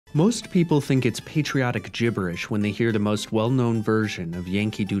Most people think it's patriotic gibberish when they hear the most well-known version of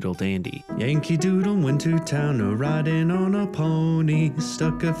Yankee Doodle Dandy. Yankee Doodle went to town a-riding on a pony,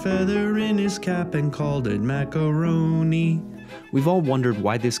 stuck a feather in his cap and called it macaroni. We've all wondered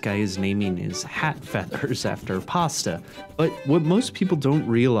why this guy is naming his hat feathers after pasta, but what most people don't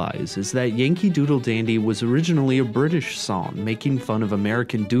realize is that Yankee Doodle Dandy was originally a British song making fun of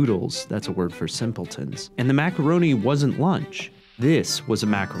American doodles, that's a word for simpletons, and the macaroni wasn't lunch. This was a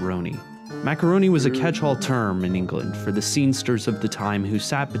macaroni. Macaroni was a catch-all term in England for the scenesters of the time who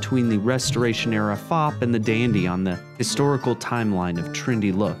sat between the Restoration-era fop and the dandy on the historical timeline of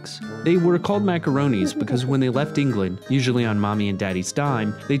trendy looks. They were called macaronis because when they left England, usually on mommy and daddy's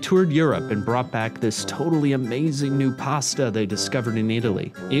dime, they toured Europe and brought back this totally amazing new pasta they discovered in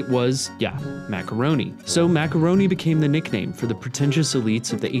Italy. It was, macaroni. So macaroni became the nickname for the pretentious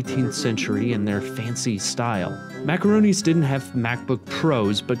elites of the 18th century and their fancy style. Macaronis didn't have MacBook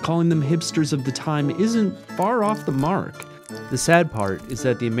Pros, but calling them hipsters of the time isn't far off the mark. The sad part is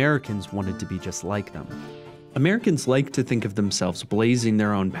that the Americans wanted to be just like them. Americans like to think of themselves blazing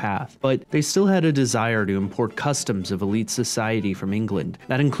their own path, but they still had a desire to import customs of elite society from England.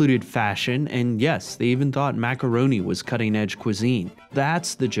 That included fashion, and yes, they even thought macaroni was cutting-edge cuisine.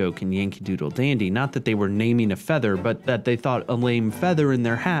 That's the joke in Yankee Doodle Dandy, not that they were naming a feather, but that they thought a lame feather in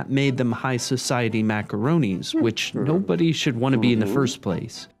their hat made them high society macaronis, which nobody should want to be in the first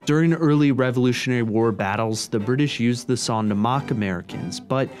place. During early Revolutionary War battles, the British used the song to mock Americans,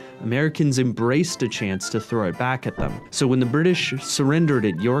 but Americans embraced a chance to throw it back at them. So when the British surrendered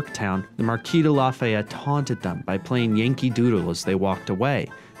at Yorktown, the Marquis de Lafayette taunted them by playing Yankee Doodle as they walked away,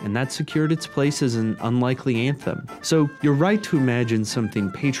 and that secured its place as an unlikely anthem. So you're right to imagine something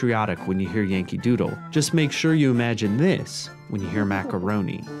patriotic when you hear Yankee Doodle. Just make sure you imagine this when you hear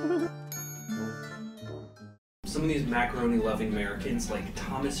macaroni. Some of these macaroni-loving Americans, like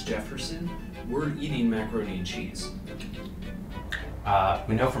Thomas Jefferson, were eating macaroni and cheese.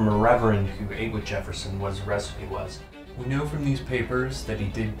 We know from a reverend who ate with Jefferson what his recipe was. We know from these papers that he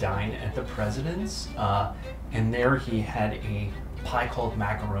did dine at the president's, and there he had a pie called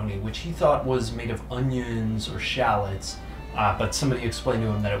macaroni, which he thought was made of onions or shallots, but somebody explained to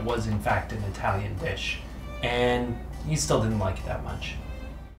him that it was in fact an Italian dish, and he still didn't like it that much.